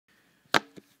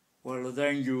Well,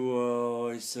 thank you.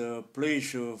 It's a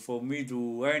pleasure for me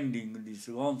to ending this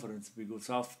conference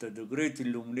because after the great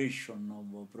illumination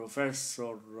of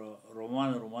Professor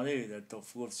Romano Romadei, that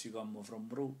of course you come from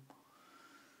Rome,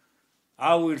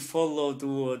 I will follow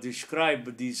to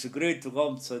describe this great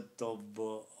concept of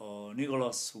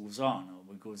Nicholas Cusano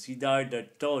because he died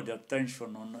at the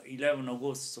attention on 11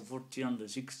 August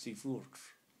 1464.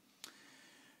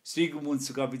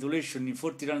 Sigmund's capitulation in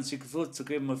 1464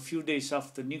 came a few days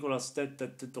after Nicola's death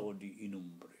at Todi in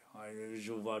Umbria. I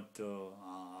ricevat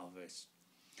Aves.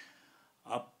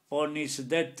 Upon his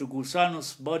death,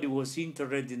 Cusano's body was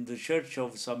interred in the church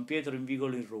of San Pietro in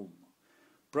Vicolo in Rome,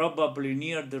 probably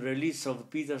near the release of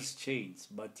Peter's chains,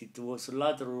 but it was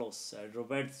later lost and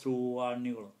revered to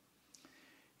Niccolo.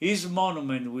 His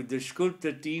monument with the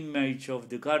sculpted image of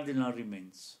the cardinal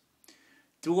remains.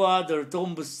 Two other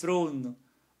tombs thrown,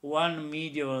 one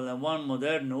medieval and one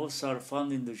modern, also are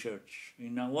found in the church.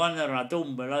 In one are a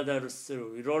tomb, another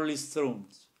rolling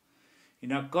stones.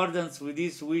 In accordance with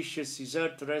his wishes, his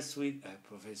earth rests with...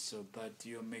 Professor, but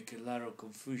you make a lot of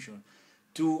confusion.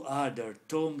 Two other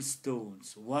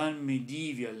tombstones, one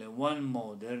medieval and one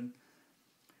modern,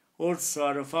 also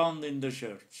are found in the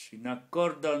church. In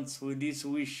accordance with his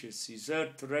wishes, his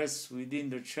earth rests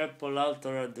within the chapel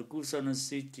altar at the Cusano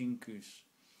estate in Cus.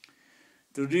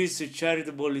 To this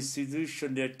charitable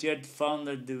institution that yet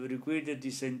founded bequeathed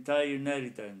his entire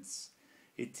inheritance.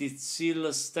 It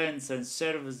still stands and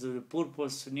serves the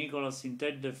purpose Nicholas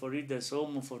intended for it as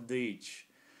home for the age.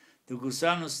 The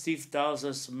Cusano still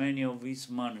houses many of his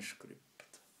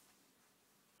manuscripts.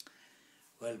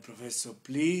 Well, Professor,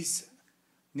 please.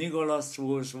 Nicholas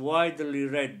was widely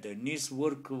read, and his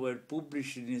works were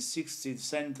published in the 16th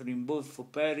century in both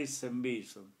Paris and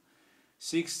Basel.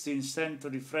 16th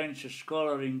century French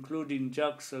scholars, including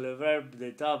Jacques Lefebvre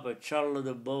d'Etaples and Charles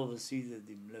de Beauve, cited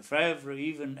him. Lefebvre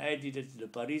even edited the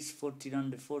Paris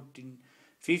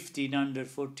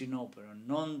 1514 opera.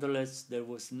 Nonetheless, there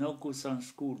was no Cusano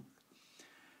school,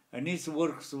 and his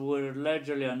works were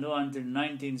largely unknown until the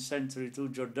 19th century too.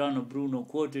 Giordano Bruno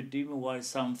quoted him, while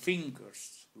some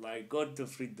thinkers, like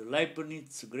Gottfried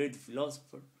Leibniz, great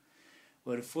philosopher,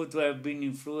 were thought to have been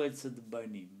influenced by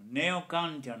him.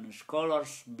 Neo-Kantian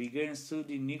scholars began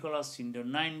studying Nicholas in the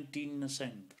 19th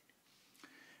century.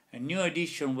 A new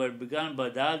edition were begun by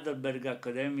the Heidelberg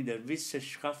Academy der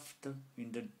Wissenschaft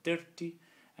in the 30s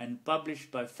and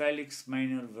published by Felix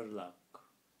Meiner Verlag.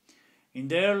 In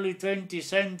the early 20th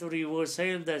century, he was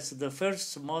hailed as the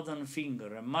first modern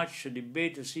thinker, and much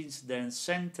debate since then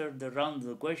centered around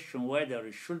the question whether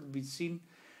he should be seen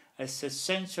as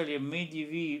essentially a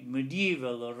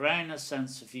medieval or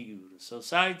Renaissance figure.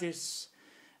 Societies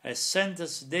as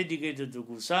centers dedicated to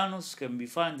Cusanos can be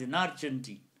found in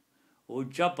Argentina, or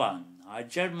Japan, or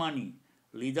Germany,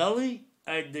 Italy,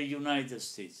 and the United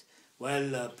States.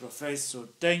 Well, Professor,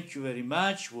 thank you very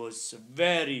much. It was a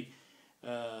very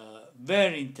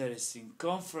interesting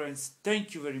conference.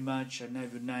 Thank you very much, and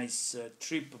have a nice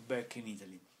trip back in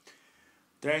Italy.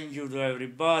 Thank you to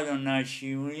everybody, and I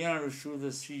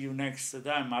should see you next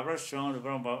time. La prossima volta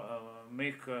però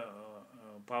make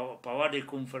Pavate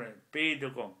conference, pay the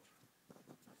con.